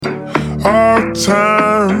Our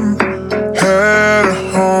time had a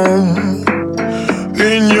home.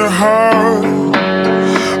 In your heart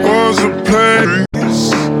was a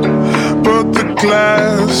place, but the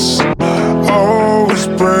glass always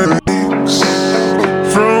breaks.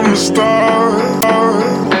 From the start,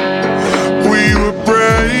 we were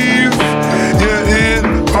brave, yeah,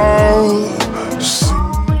 it all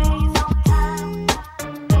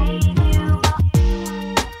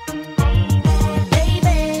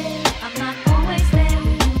Baby, I'm not always there.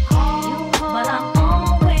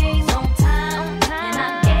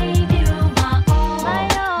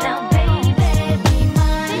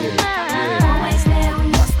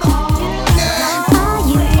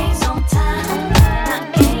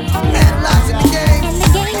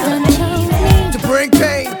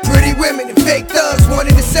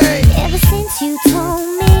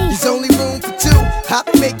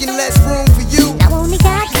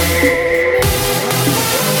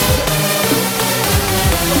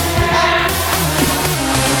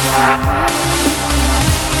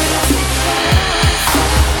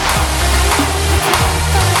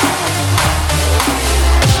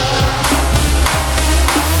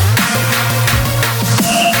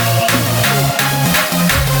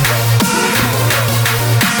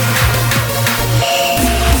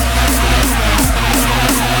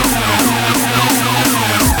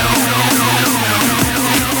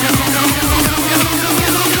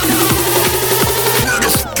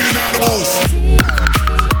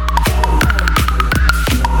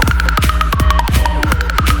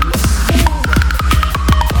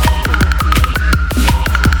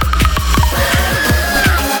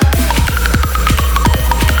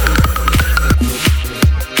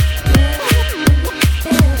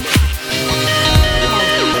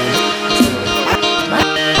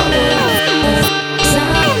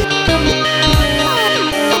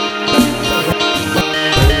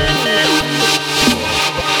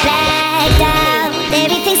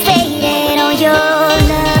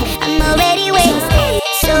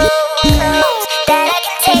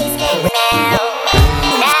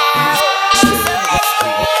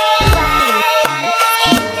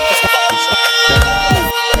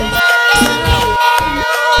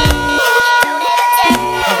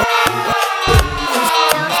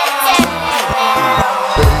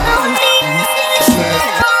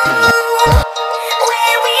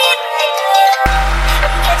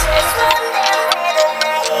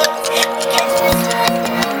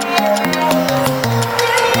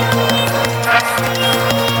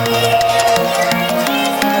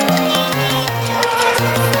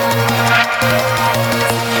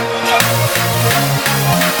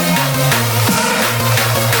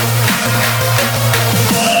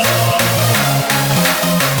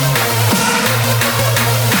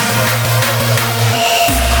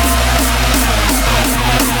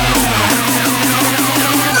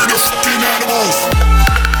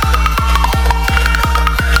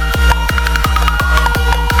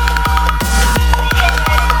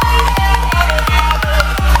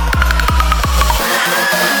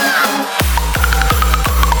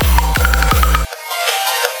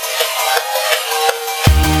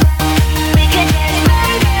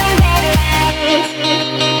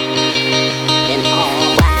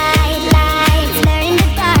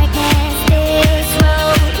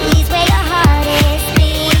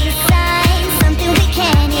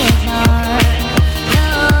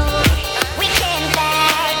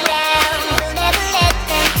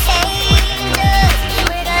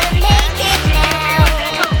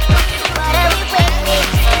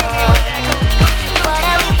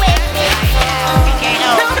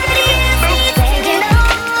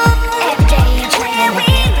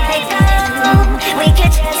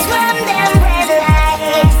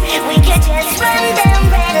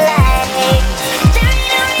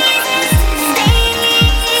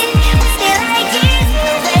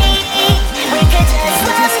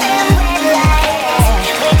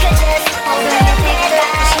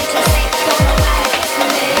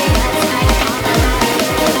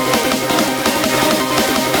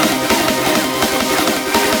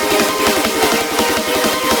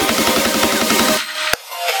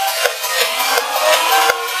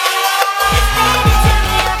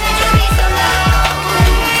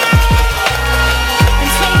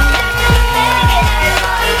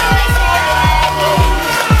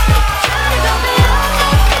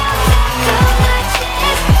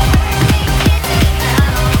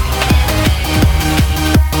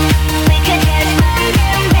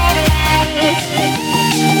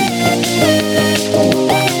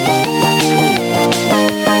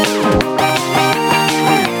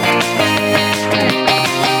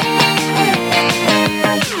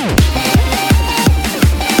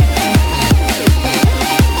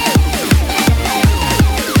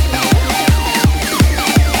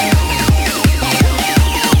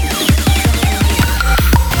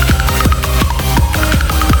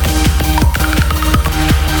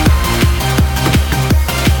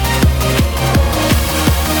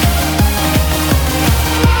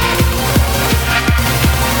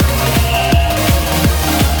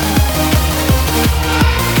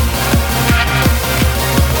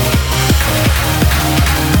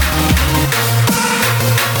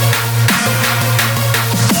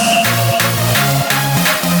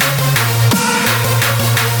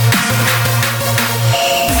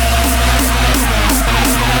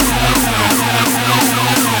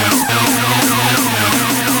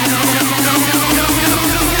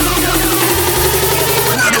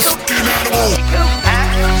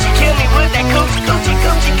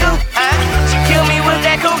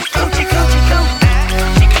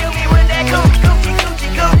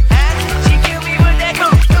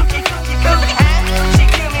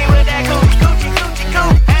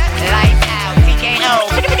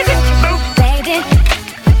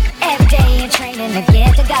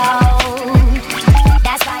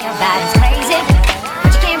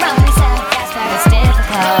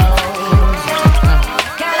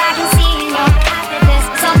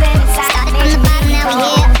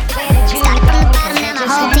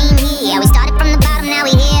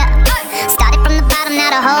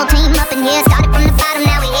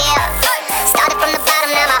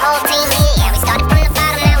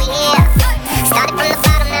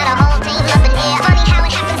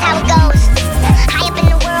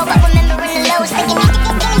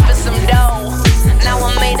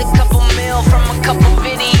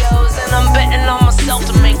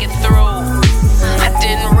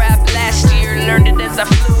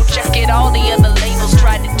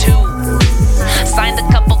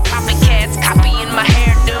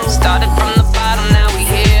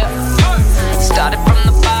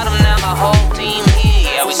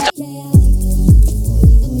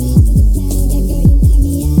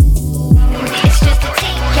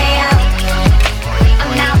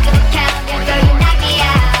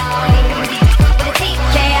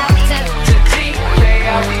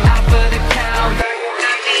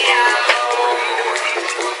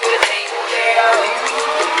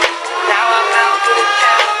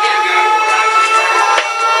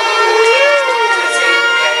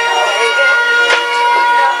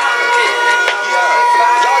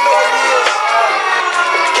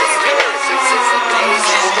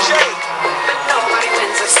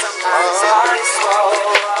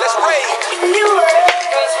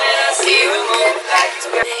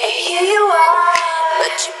 Here you are,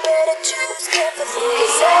 but you better choose carefully.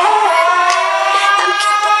 'Cause I'm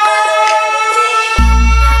capable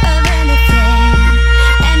of anything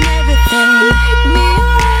and everything. Make me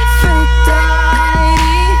your Aphrodite.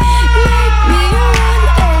 Make me your one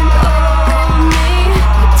and only.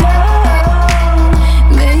 Don't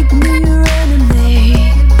make me your enemy.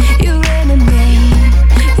 Your enemy.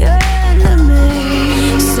 Your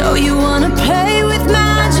enemy. So you wanna play with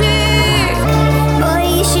magic? Boy,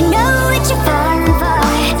 you should know what you're falling for.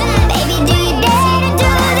 Baby, do you dare to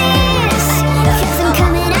do this? 'Cause I'm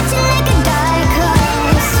coming at you like a dark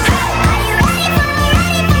horse. Are you ready for a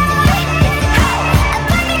perfect storm?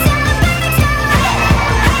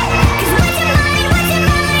 'Cause what's your mind, what's your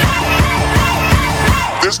mind?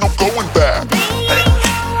 There's no going back.